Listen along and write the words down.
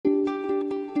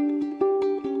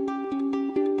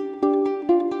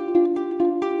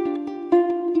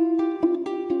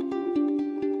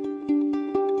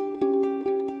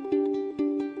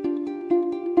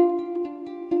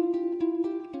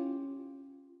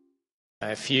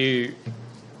If you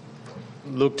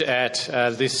looked at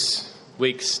this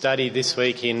week's study this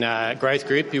week in Growth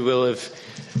Group, you will have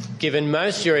given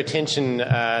most of your attention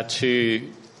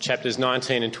to chapters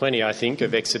 19 and 20, I think,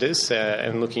 of Exodus,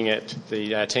 and looking at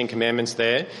the Ten Commandments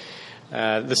there.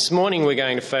 This morning we're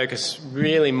going to focus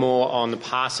really more on the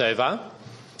Passover,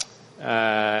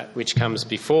 which comes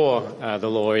before the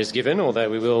law is given, although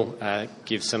we will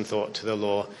give some thought to the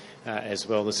law as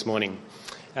well this morning.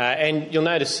 And you'll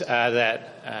notice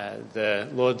that the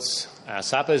Lord's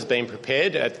Supper has been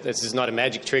prepared. This is not a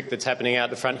magic trick that's happening out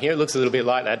the front here. It looks a little bit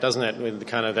like that, doesn't it, with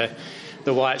kind of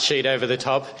the white sheet over the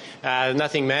top.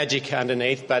 Nothing magic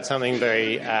underneath, but something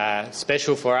very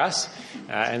special for us,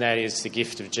 and that is the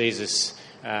gift of Jesus,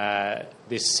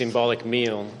 this symbolic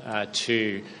meal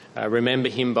to remember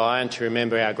him by and to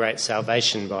remember our great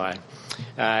salvation by.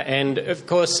 And, of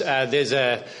course, there's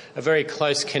a very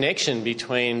close connection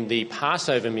between the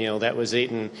Passover meal that was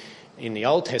eaten in the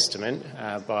Old Testament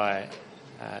by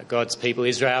God's people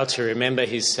Israel to remember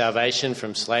his salvation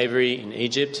from slavery in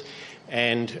Egypt,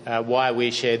 and why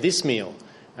we share this meal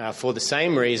for the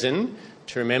same reason,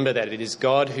 to remember that it is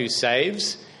God who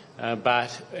saves,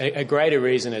 but a greater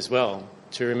reason as well,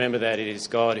 to remember that it is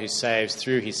God who saves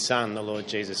through his Son, the Lord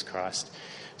Jesus Christ.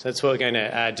 So that's what we're going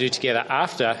to do together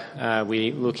after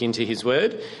we look into his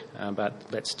word, but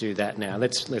let's do that now.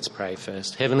 Let's pray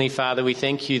first. Heavenly Father, we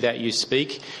thank you that you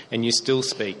speak and you still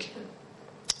speak,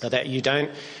 that you don't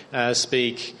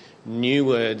speak new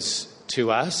words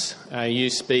to us. You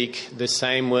speak the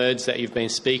same words that you've been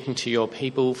speaking to your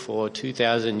people for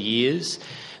 2,000 years,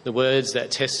 the words that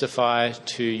testify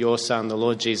to your Son, the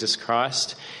Lord Jesus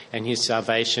Christ, and his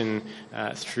salvation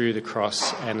through the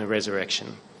cross and the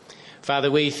resurrection.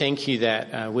 Father, we thank you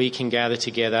that we can gather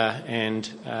together and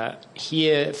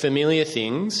hear familiar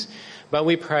things, but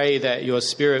we pray that your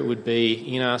Spirit would be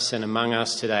in us and among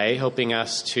us today, helping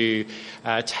us to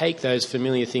take those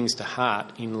familiar things to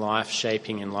heart in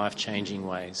life-shaping and life-changing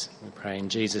ways. We pray in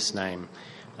Jesus' name.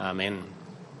 Amen.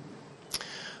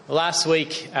 Last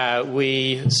week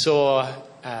we saw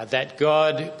that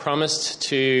God promised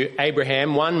to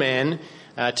Abraham, one man,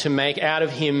 to make out of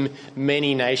him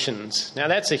many nations. Now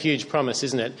that's a huge promise,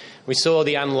 isn't it? We saw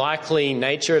the unlikely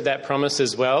nature of that promise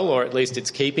as well, or at least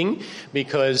its keeping,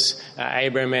 because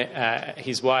Abraham,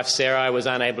 his wife Sarai, was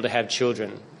unable to have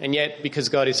children. And yet, because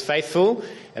God is faithful,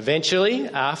 eventually,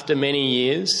 after many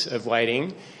years of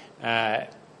waiting,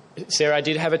 Sarai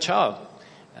did have a child.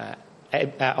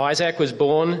 Isaac was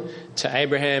born to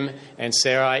Abraham and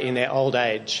Sarai in their old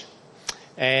age.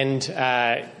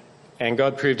 And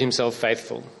God proved himself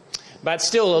faithful. But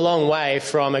still a long way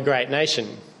from a great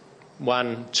nation,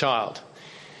 one child.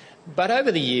 But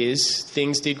over the years,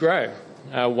 things did grow.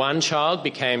 One child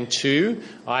became two.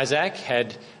 Isaac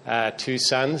had two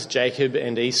sons, Jacob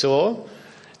and Esau.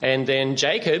 And then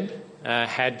Jacob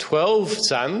had 12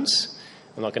 sons.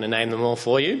 I'm not going to name them all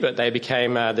for you, but they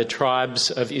became the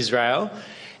tribes of Israel.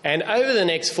 And over the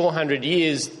next 400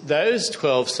 years, those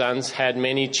 12 sons had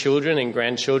many children and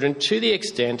grandchildren, to the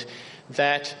extent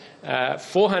that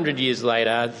 400 years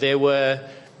later, there were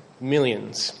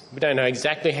millions. We don't know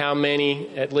exactly how many,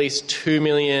 at least 2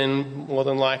 million, more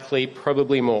than likely,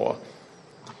 probably more.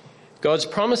 God's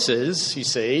promises, you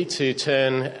see, to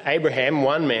turn Abraham,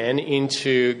 one man,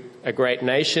 into a great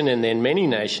nation and then many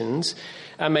nations,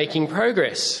 are making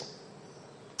progress.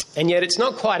 And yet it's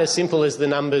not quite as simple as the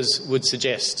numbers would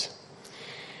suggest.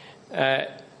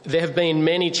 There have been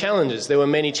many challenges. There were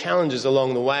many challenges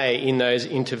along the way in those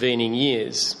intervening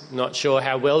years. Not sure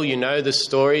how well you know the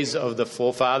stories of the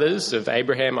forefathers of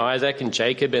Abraham, Isaac and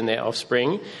Jacob and their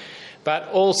offspring, but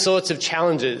all sorts of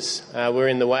challenges were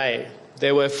in the way.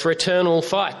 There were fraternal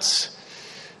fights.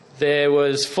 There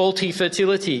was faulty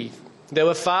fertility. There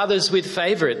were fathers with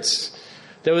favourites.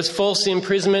 There was false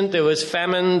imprisonment, there was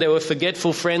famine, there were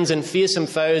forgetful friends and fearsome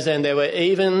foes, and there were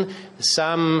even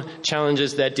some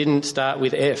challenges that didn't start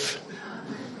with F.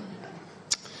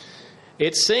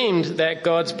 It seemed that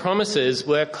God's promises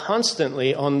were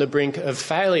constantly on the brink of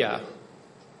failure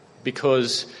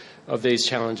because of these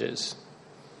challenges.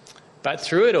 But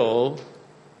through it all,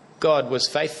 God was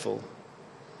faithful.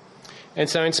 And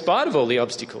so in spite of all the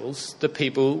obstacles, the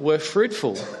people were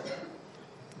fruitful.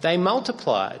 They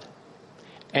multiplied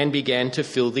and began to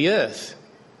fill the earth.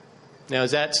 Now,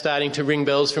 is that starting to ring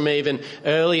bells from even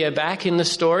earlier back in the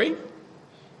story?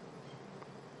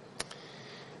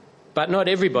 But not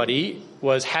everybody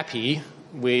was happy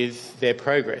with their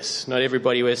progress. Not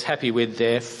everybody was happy with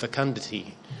their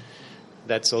fecundity.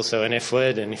 That's also an F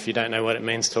word, and if you don't know what it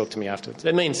means, talk to me afterwards.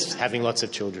 It means having lots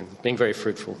of children, being very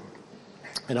fruitful.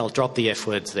 And I'll drop the F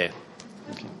words there.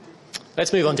 Okay.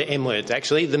 Let's move on to M words,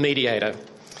 actually, the mediator.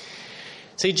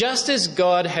 See, just as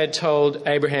God had told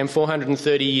Abraham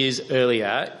 430 years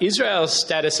earlier, Israel's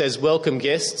status as welcome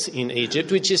guests in Egypt,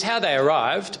 which is how they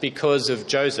arrived because of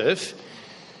Joseph,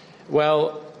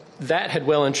 well, that had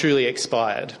well and truly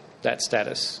expired, that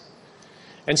status.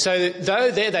 And so,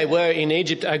 though there they were in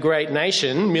Egypt, a great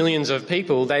nation, millions of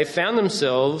people, they found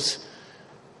themselves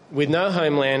with no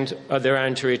homeland of their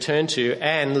own to return to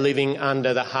and living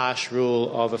under the harsh rule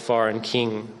of a foreign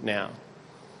king now.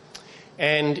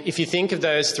 And if you think of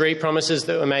those three promises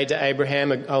that were made to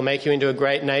Abraham, I'll make you into a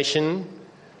great nation,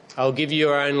 I'll give you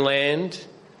your own land,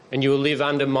 and you will live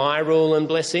under my rule and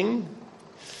blessing,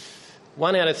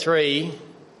 1 out of 3,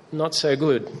 not so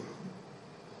good.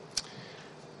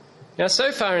 Now,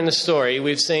 so far in the story,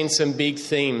 we've seen some big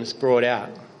themes brought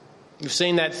out. We've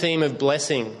seen that theme of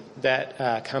blessing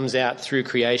that comes out through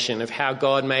creation, of how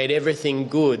God made everything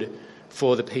good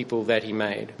for the people that he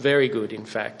made. Very good, in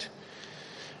fact.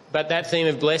 But that theme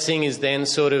of blessing is then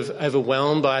sort of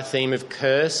overwhelmed by a theme of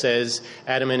curse as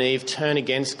Adam and Eve turn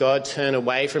against God, turn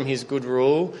away from his good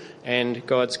rule, and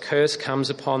God's curse comes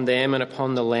upon them and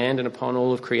upon the land and upon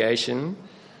all of creation.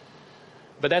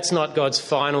 But that's not God's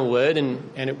final word,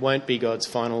 and it won't be God's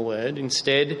final word.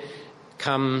 Instead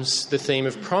comes the theme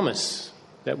of promise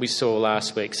that we saw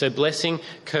last week. So blessing,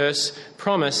 curse,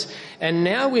 promise. And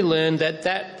now we learn that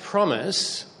that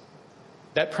promise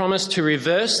to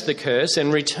reverse the curse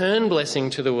and return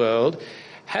blessing to the world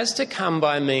has to come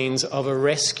by means of a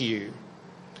rescue.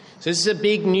 So this is a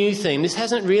big new theme. This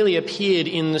hasn't really appeared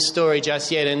in the story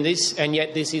just yet, and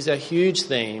yet this is a huge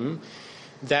theme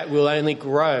that will only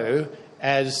grow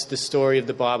as the story of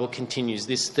the Bible continues,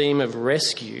 this theme of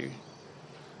rescue.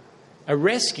 A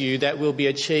rescue that will be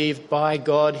achieved by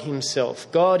God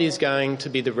himself. God is going to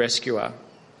be the rescuer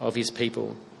of his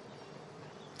people.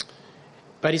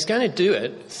 But he's going to do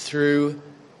it through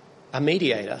a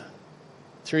mediator,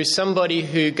 through somebody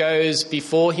who goes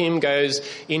before him, goes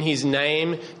in his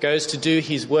name, goes to do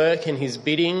his work and his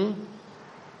bidding.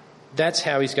 That's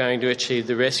how he's going to achieve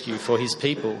the rescue for his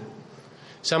people.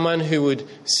 Someone who would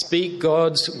speak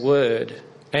God's word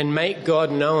and make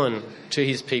God known to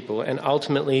his people and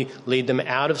ultimately lead them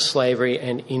out of slavery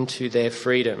and into their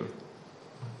freedom.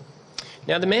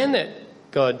 Now, the man that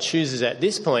God chooses at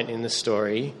this point in the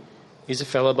story is a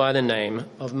fellow by the name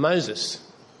of Moses.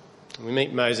 We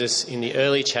meet Moses in the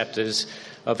early chapters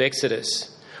of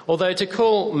Exodus. Although to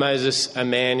call Moses a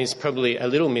man is probably a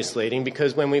little misleading,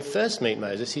 because when we first meet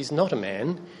Moses, he's not a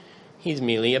man, he's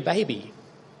merely a baby.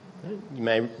 You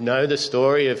may know the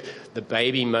story of the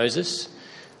baby Moses,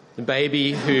 the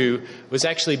baby who was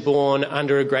actually born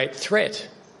under a great threat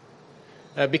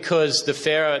because the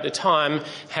Pharaoh at the time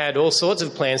had all sorts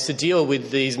of plans to deal with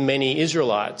these many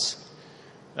Israelites.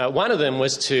 One of them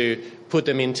was to put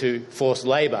them into forced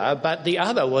labour, but the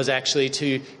other was actually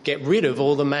to get rid of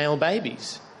all the male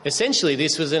babies. Essentially,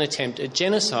 this was an attempt at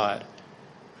genocide.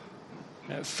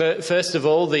 First of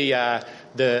all, the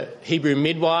Hebrew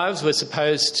midwives were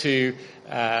supposed to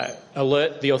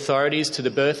alert the authorities to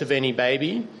the birth of any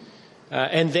baby.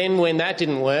 And then when that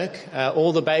didn't work,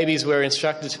 all the babies were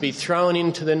instructed to be thrown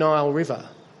into the Nile River.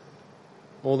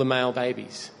 All the male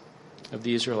babies of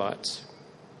the Israelites.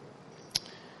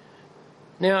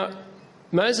 Now,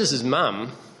 Moses'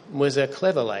 mum was a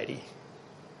clever lady.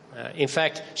 In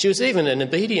fact, she was even an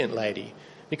obedient lady,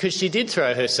 because she did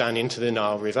throw her son into the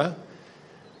Nile River,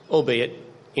 albeit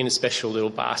in a special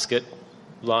little basket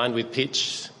lined with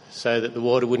pitch so that the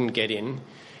water wouldn't get in,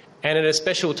 and at a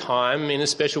special time, in a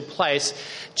special place,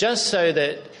 just so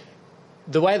that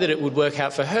the way that it would work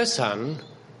out for her son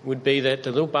would be that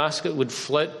the little basket would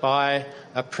float by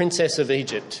a princess of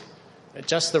Egypt at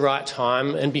just the right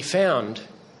time and be found.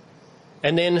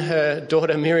 And then her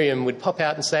daughter Miriam would pop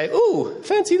out and say, "Ooh,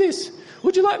 fancy this.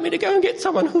 Would you like me to go and get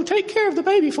someone who'll take care of the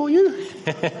baby for you?"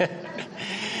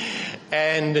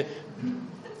 And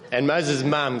Moses'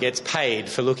 mum gets paid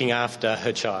for looking after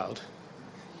her child.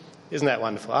 Isn't that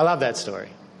wonderful? I love that story.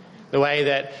 The way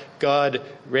that God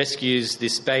rescues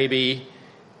this baby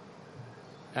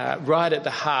right at the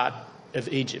heart of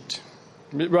Egypt,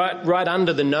 right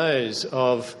under the nose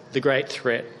of the great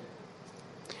threat.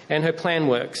 And her plan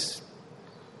works.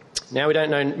 Now, we don't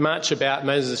know much about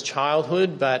Moses'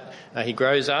 childhood, but he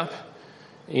grows up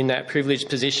in that privileged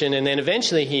position, and then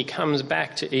eventually he comes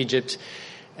back to Egypt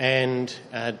and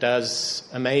does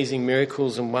amazing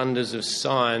miracles and wonders of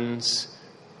signs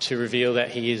to reveal that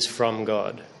he is from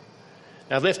God.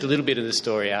 Now, I've left a little bit of the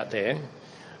story out there,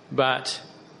 but,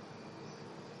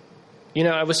 you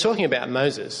know, I was talking about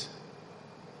Moses,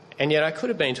 and yet I could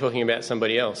have been talking about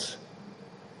somebody else.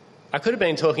 I could have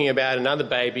been talking about another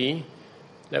baby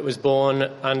that was born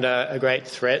under a great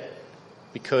threat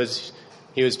because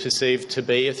he was perceived to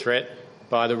be a threat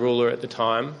by the ruler at the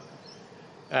time,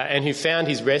 and who found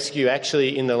his rescue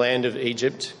actually in the land of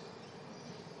Egypt,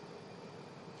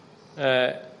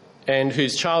 and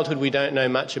whose childhood we don't know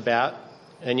much about,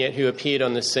 and yet who appeared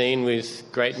on the scene with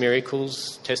great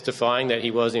miracles, testifying that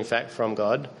he was in fact from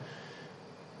God.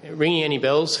 Ringing any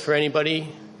bells for anybody?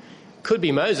 Could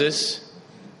be Moses,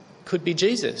 could be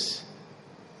Jesus.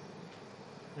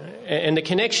 And the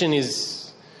connection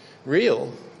is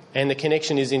real, and the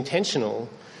connection is intentional,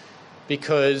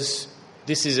 because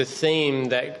this is a theme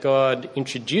that God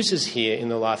introduces here in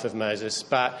the life of Moses,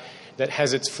 but that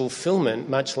has its fulfillment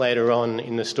much later on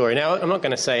in the story. Now, I'm not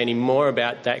going to say any more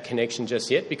about that connection just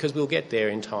yet, because we'll get there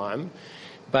in time,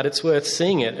 but it's worth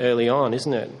seeing it early on,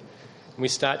 isn't it? We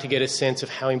start to get a sense of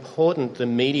how important the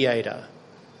mediator,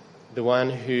 the one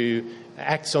who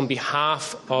acts on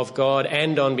behalf of God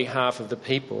and on behalf of the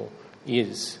people,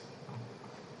 is.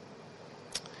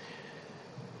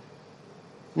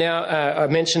 Now, I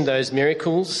mentioned those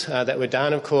miracles that were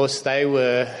done. Of course, they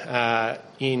were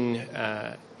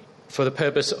for the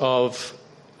purpose of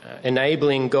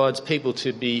enabling God's people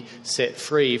to be set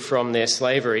free from their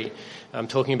slavery. I'm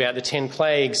talking about the 10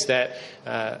 plagues that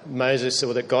Moses,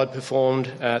 or that God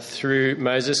performed through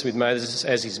Moses, with Moses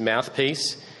as his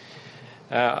mouthpiece.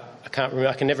 I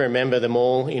can never remember them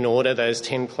all in order, those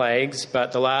 10 plagues,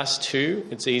 but the last two,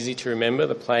 it's easy to remember,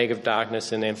 the plague of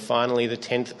darkness, and then finally the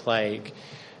 10th plague,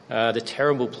 the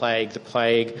terrible plague, the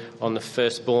plague on the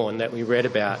firstborn that we read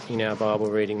about in our Bible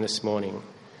reading this morning,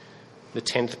 the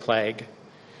 10th plague.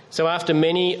 So after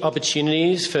many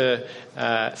opportunities for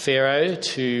Pharaoh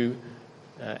to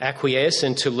acquiesce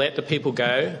and to let the people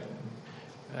go,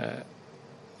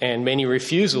 and many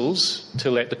refusals to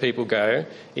let the people go,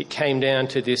 it came down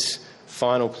to this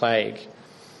final plague.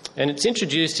 And it's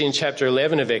introduced in chapter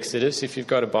 11 of Exodus, if you've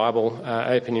got a Bible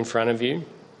open in front of you.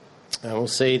 We'll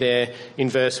see there in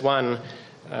verse 1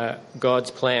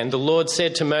 God's plan. The Lord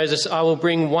said to Moses, "I will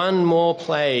bring one more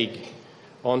plague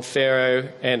on Pharaoh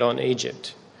and on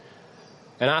Egypt.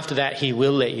 And after that, he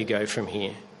will let you go from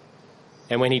here.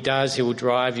 And when he does, he will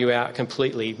drive you out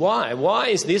completely." Why? Why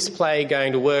is this plague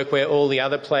going to work where all the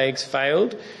other plagues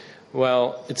failed?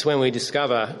 Well, it's when we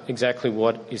discover exactly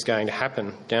what is going to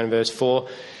happen. Down in verse 4,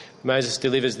 Moses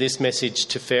delivers this message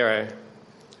to Pharaoh.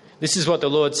 "This is what the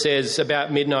Lord says,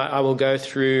 about midnight I will go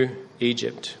through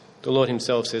Egypt." The Lord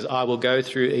himself says, "I will go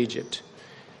through Egypt,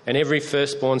 and every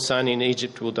firstborn son in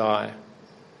Egypt will die.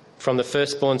 From the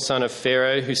firstborn son of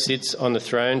Pharaoh who sits on the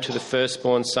throne to the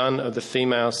firstborn son of the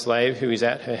female slave who is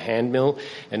at her handmill,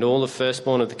 and all the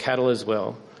firstborn of the cattle as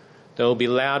well. There will be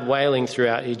loud wailing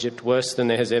throughout Egypt, worse than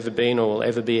there has ever been or will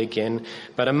ever be again.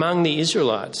 But among the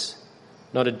Israelites,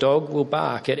 not a dog will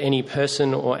bark at any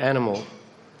person or animal.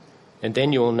 And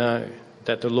then you will know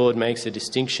that the Lord makes a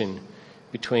distinction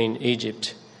between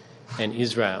Egypt and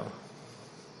Israel."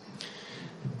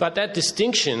 But that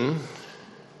distinction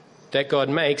that God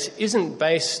makes isn't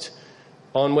based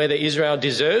on whether Israel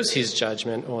deserves his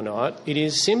judgment or not. It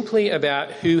is simply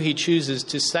about who he chooses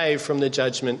to save from the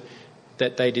judgment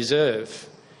that they deserve.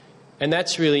 And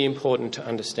that's really important to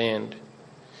understand.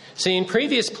 See, in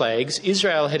previous plagues,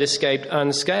 Israel had escaped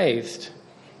unscathed.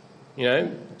 You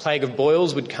know, plague of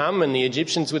boils would come and the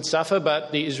Egyptians would suffer,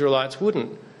 but the Israelites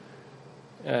wouldn't.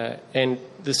 And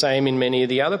the same in many of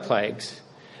the other plagues.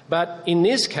 But in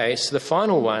this case, the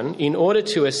final one, in order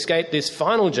to escape this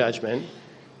final judgment,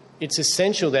 it's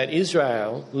essential that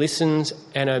Israel listens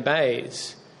and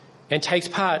obeys and takes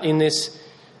part in this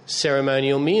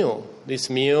ceremonial meal, this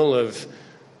meal of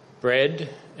bread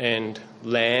and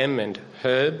lamb and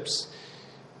herbs.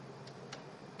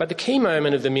 But the key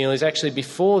moment of the meal is actually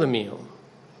before the meal.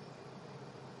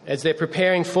 As they're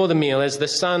preparing for the meal, as the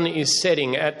sun is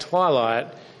setting at twilight.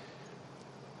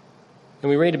 And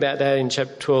we read about that in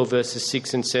chapter 12, verses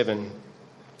 6 and 7.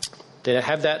 They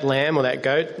have that lamb or that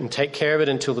goat and take care of it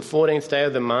until the 14th day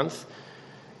of the month,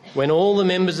 when all the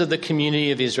members of the community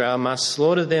of Israel must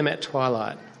slaughter them at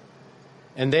twilight.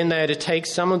 And then they are to take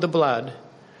some of the blood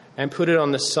and put it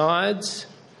on the sides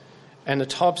and the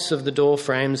tops of the door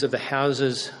frames of the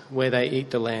houses where they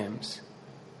eat the lambs.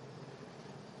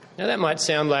 Now that might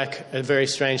sound like a very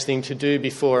strange thing to do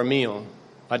before a meal.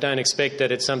 I don't expect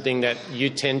that it's something that you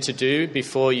tend to do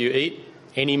before you eat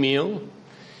any meal.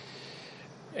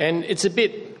 And it's a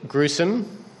bit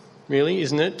gruesome, really,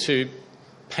 isn't it, to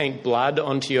paint blood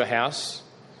onto your house?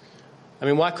 I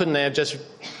mean, why couldn't they have just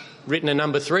written a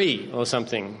number 3 or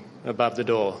something above the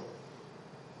door?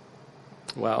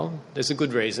 Well, there's a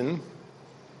good reason.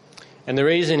 And the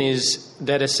reason is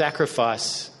that a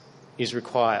sacrifice is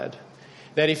required.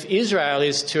 that if Israel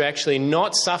is to actually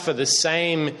not suffer the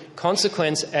same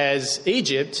consequence as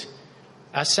Egypt,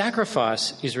 a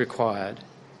sacrifice is required.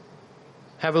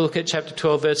 Have a look at chapter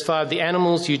 12, verse 5. The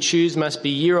animals you choose must be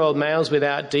year-old males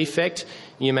without defect.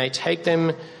 You may take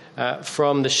them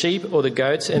from the sheep or the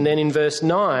goats. And then in verse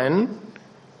 9,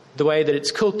 the way that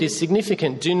it's cooked is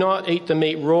significant. Do not eat the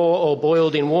meat raw or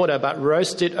boiled in water, but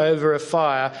roast it over a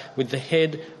fire with the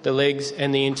head, the legs,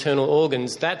 and the internal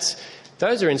organs.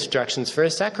 Those are instructions for a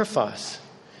sacrifice.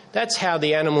 That's how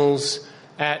the animals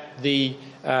at the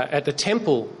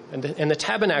temple and the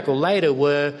tabernacle later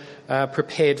were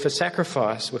prepared for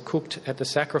sacrifice, were cooked at the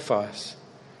sacrifice.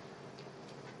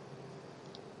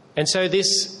 And so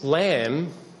this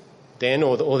lamb then,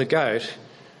 or the goat,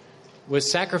 was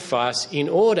sacrificed in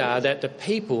order that the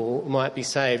people might be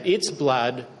saved. Its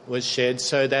blood was shed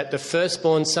so that the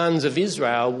firstborn sons of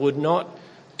Israel would not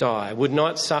die, would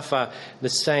not suffer the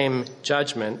same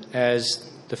judgment as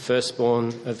the firstborn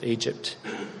of Egypt.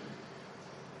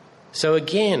 So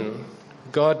again,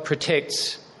 God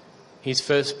protects his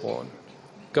firstborn.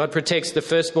 God protects the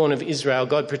firstborn of Israel.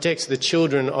 God protects the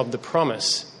children of the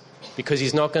promise because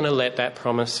he's not going to let that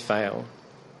promise fail.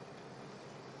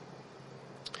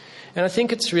 And I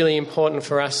think it's really important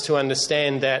for us to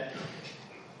understand that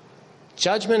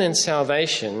judgment and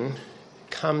salvation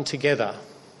come together.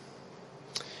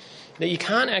 That you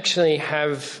can't actually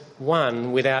have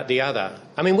one without the other.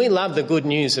 I mean, we love the good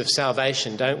news of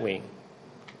salvation, don't we?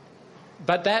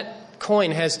 But that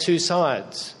coin has two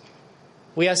sides.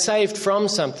 We are saved from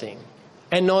something,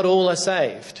 and not all are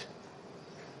saved.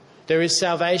 There is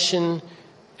salvation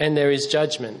and there is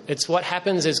judgment. It's what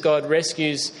happens as God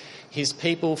rescues his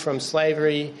people from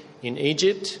slavery in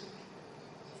Egypt,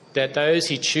 that those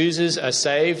he chooses are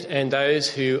saved and those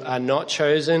who are not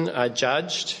chosen are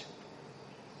judged.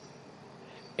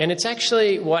 And it's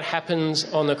actually what happens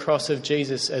on the cross of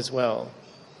Jesus as well.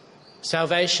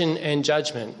 Salvation and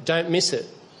judgment. Don't miss it.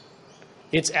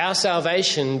 It's our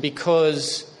salvation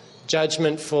because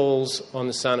judgment falls on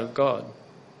the Son of God.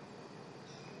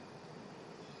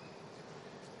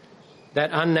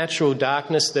 That unnatural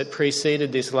darkness that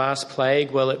preceded this last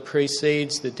plague, well, it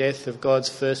precedes the death of God's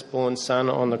firstborn Son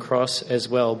on the cross as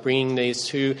well, bringing these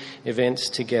two events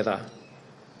together.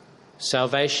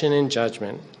 Salvation and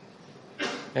judgment.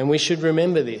 And we should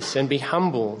remember this and be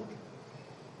humble.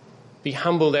 Be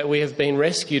humble that we have been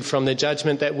rescued from the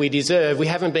judgment that we deserve. We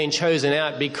haven't been chosen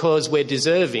out because we're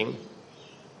deserving.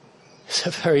 There's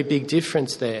a very big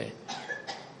difference there.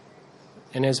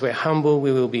 And as we're humble,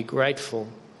 we will be grateful.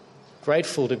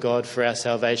 Grateful to God for our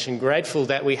salvation. Grateful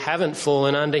that we haven't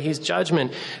fallen under his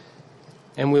judgment.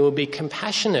 And we will be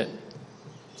compassionate.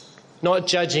 Not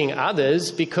judging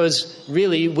others because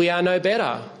really we are no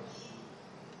better.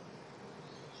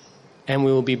 And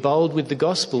we will be bold with the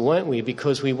gospel, won't we?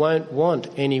 Because we won't want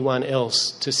anyone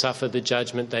else to suffer the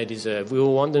judgment they deserve. We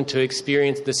will want them to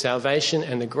experience the salvation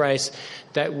and the grace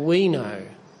that we know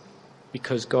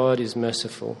because God is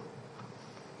merciful.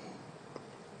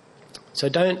 So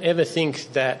don't ever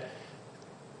think that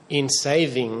in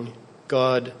saving,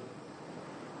 God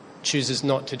chooses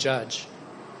not to judge.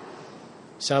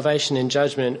 Salvation and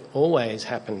judgment always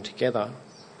happen together,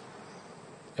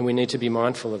 and we need to be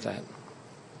mindful of that.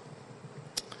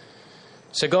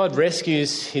 So God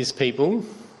rescues his people.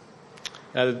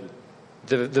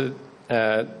 The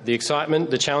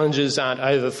excitement, the challenges aren't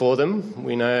over for them.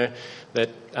 We know that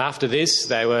after this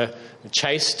they were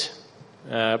chased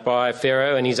by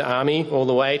Pharaoh and his army all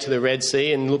the way to the Red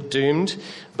Sea and looked doomed.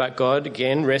 But God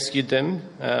again rescued them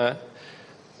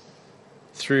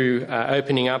through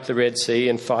opening up the Red Sea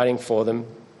and fighting for them.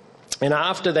 And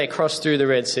after they crossed through the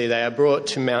Red Sea, they are brought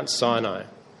to Mount Sinai.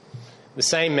 The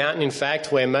same mountain, in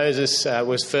fact, where Moses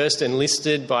was first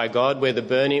enlisted by God, where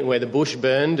the bush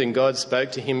burned, and God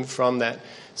spoke to him from that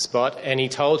spot. And he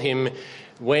told him,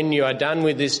 when you are done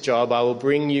with this job, I will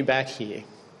bring you back here.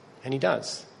 And he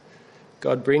does.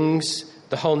 God brings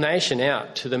the whole nation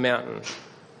out to the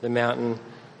mountain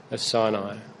of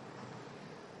Sinai.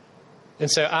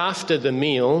 And so after the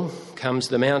meal comes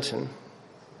the mountain.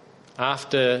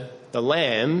 After the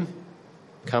lamb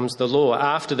comes the law.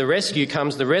 After the rescue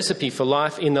comes the recipe for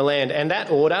life in the land. And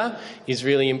that order is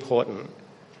really important.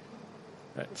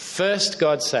 First,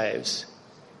 God saves,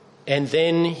 and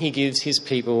then he gives his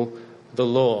people the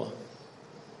law.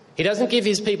 He doesn't give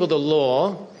his people the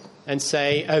law and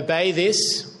say, obey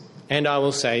this and I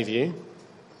will save you.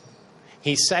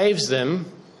 He saves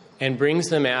them and brings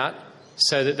them out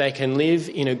so that they can live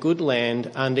in a good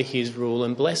land under his rule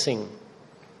and blessing.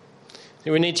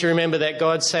 We need to remember that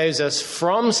God saves us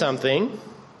from something,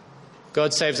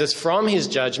 God saves us from his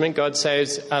judgment. God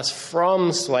saves us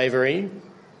from slavery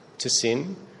to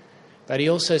sin. But he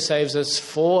also saves us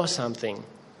for something. He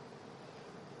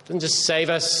doesn't just save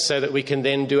us so that we can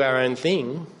then do our own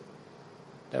thing.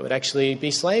 That would actually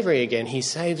be slavery again. He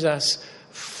saves us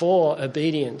for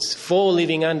obedience, for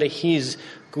living under his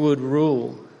good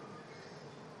rule.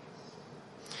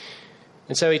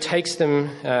 And so he takes them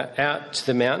out to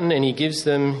the mountain and he gives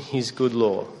them his good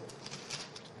law.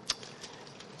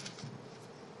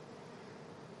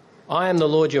 I am the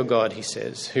Lord your God, he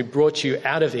says, who brought you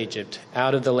out of Egypt,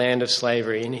 out of the land of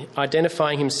slavery. And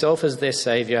identifying himself as their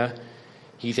saviour,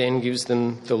 he then gives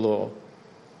them the law.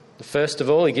 First of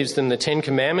all, he gives them the 10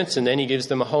 Commandments, and then he gives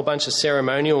them a whole bunch of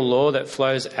ceremonial law that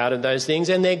flows out of those things,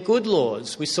 and they're good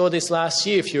laws. We saw this last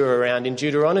year if you were around in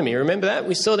Deuteronomy. Remember that?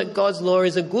 We saw that God's law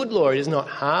is a good law. It is not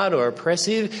hard or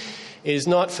oppressive. It is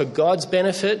not for God's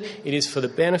benefit. It is for the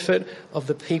benefit of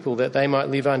the people, that they might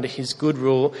live under his good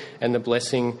rule and the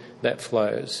blessing that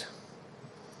flows.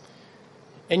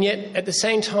 And yet, at the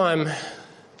same time,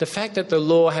 the fact that the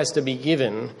law has to be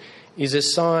given is a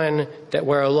sign that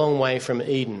we're a long way from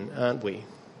Eden, aren't we?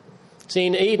 See,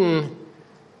 in Eden,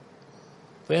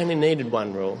 we only needed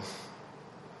one rule.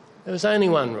 There was only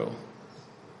one rule.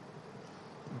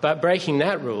 But breaking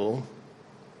that rule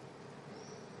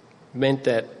meant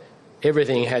that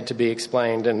everything had to be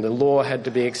explained and the law had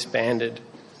to be expanded.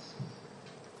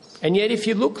 And yet, if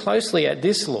you look closely at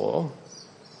this law,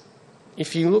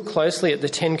 if you look closely at the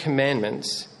 10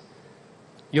 Commandments,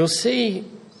 you'll see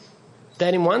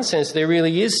that in one sense there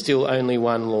really is still only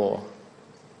one law.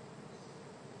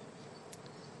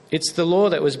 It's the law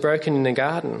that was broken in the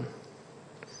garden.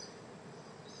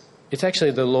 It's actually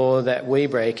the law that we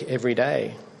break every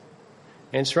day.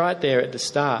 And it's right there at the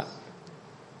start.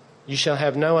 You shall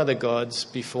have no other gods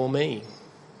before me.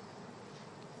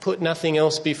 Put nothing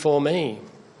else before me.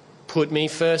 Put me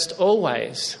first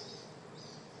always.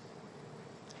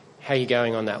 How are you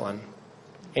going on that one?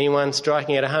 Anyone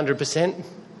striking at 100%?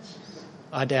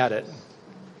 I doubt it.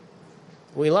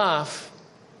 We laugh,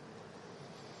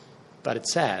 but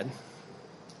it's sad.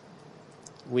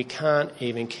 We can't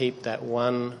even keep that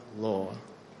one law,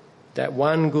 that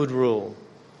one good rule,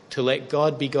 to let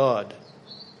God be God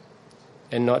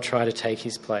and not try to take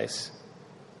his place.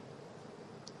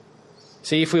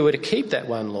 See, if we were to keep that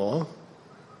one law,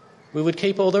 we would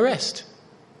keep all the rest,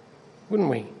 wouldn't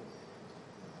we?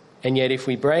 And yet if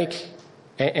we break,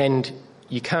 and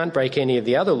you can't break any of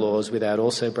the other laws without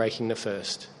also breaking the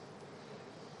first.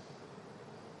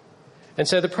 And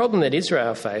so the problem that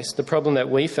Israel faced, the problem that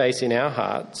we face in our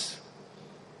hearts,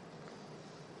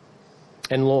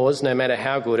 and laws, no matter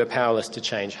how good, are powerless to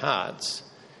change hearts,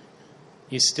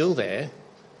 is still there.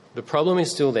 The problem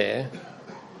is still there,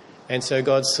 and so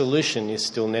God's solution is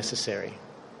still necessary.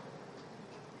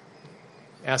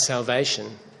 Our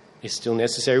salvation is still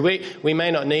necessary. We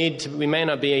may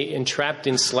not be entrapped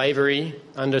in slavery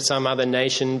under some other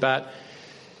nation, but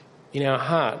in our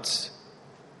hearts,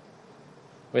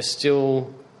 we're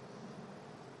still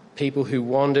people who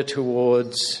wander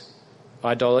towards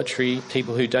idolatry,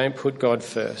 people who don't put God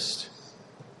first.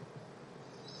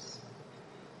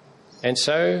 And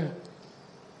so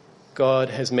God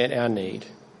has met our need.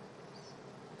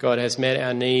 God has met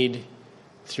our need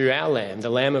through our Lamb, the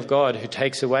Lamb of God who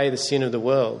takes away the sin of the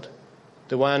world,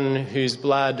 the one whose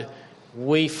blood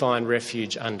we find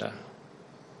refuge under.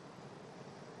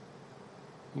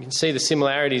 You can see the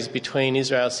similarities between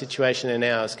Israel's situation and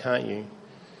ours, can't you? You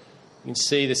can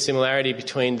see the similarity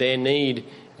between their need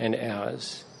and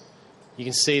ours. You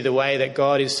can see the way that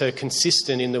God is so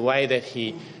consistent in the way that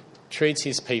he treats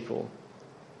his people,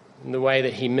 in the way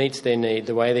that he meets their need,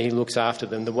 the way that he looks after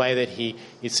them, the way that he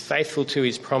is faithful to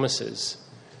his promises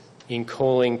in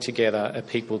calling together a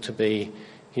people to be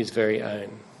his very own.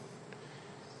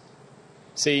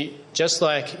 See, just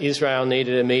like Israel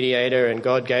needed a mediator and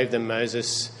God gave them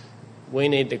Moses, we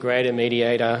need the greater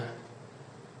mediator,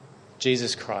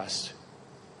 Jesus Christ,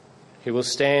 who will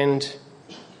stand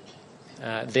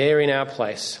there in our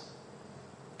place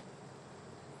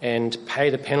and pay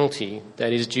the penalty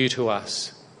that is due to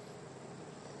us.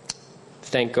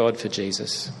 Thank God for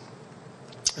Jesus.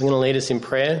 I'm going to lead us in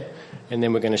prayer and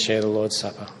then we're going to share the Lord's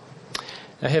Supper.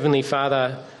 Our Heavenly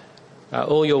Father,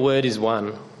 all your word is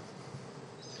one.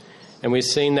 And we've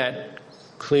seen that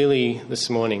clearly this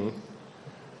morning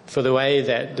for the way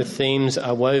that the themes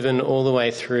are woven all the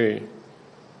way through.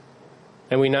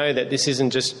 And we know that this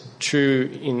isn't just true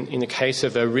in the case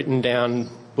of a written down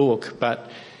book, but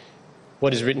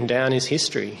what is written down is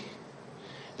history.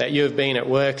 That you have been at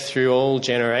work through all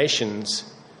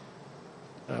generations,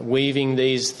 weaving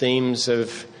these themes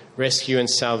of rescue and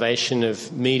salvation,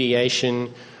 of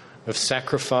mediation, of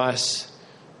sacrifice,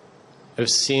 of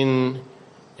sin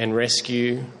and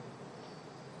rescue,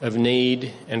 of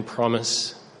need and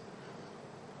promise,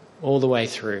 all the way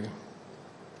through.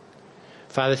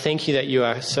 Father, thank you that you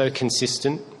are so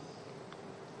consistent.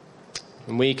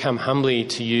 And we come humbly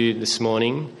to you this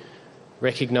morning,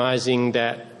 recognising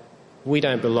that we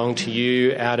don't belong to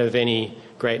you out of any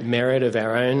great merit of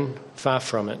our own, far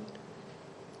from it.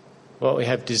 What we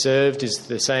have deserved is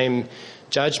the same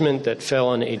judgment that fell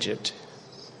on Egypt.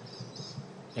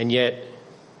 And yet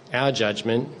our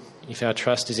judgment, if our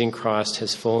trust is in Christ,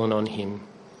 has fallen on him.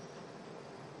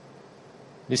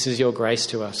 This is your grace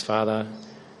to us, Father,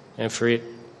 and for it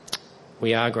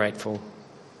we are grateful.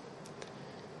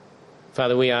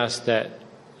 Father, we ask that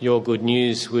your good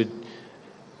news would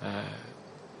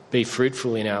be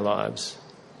fruitful in our lives,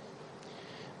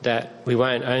 that we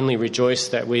won't only rejoice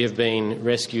that we have been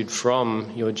rescued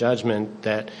from your judgment,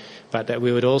 but that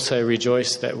we would also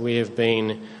rejoice that we have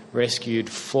been rescued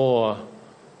for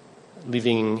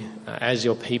living as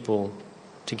your people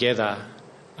together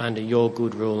under your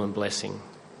good rule and blessing.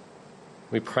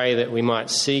 We pray that we might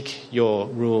seek your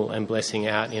rule and blessing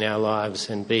out in our lives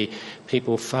and be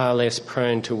people far less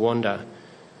prone to wander,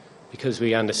 because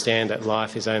we understand that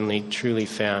life is only truly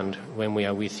found when we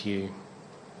are with you.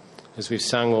 As we've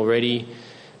sung already,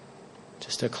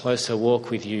 just a closer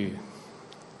walk with you.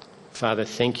 Father,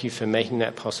 thank you for making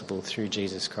that possible through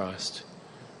Jesus Christ.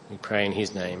 We pray in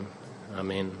his name.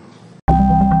 Amen.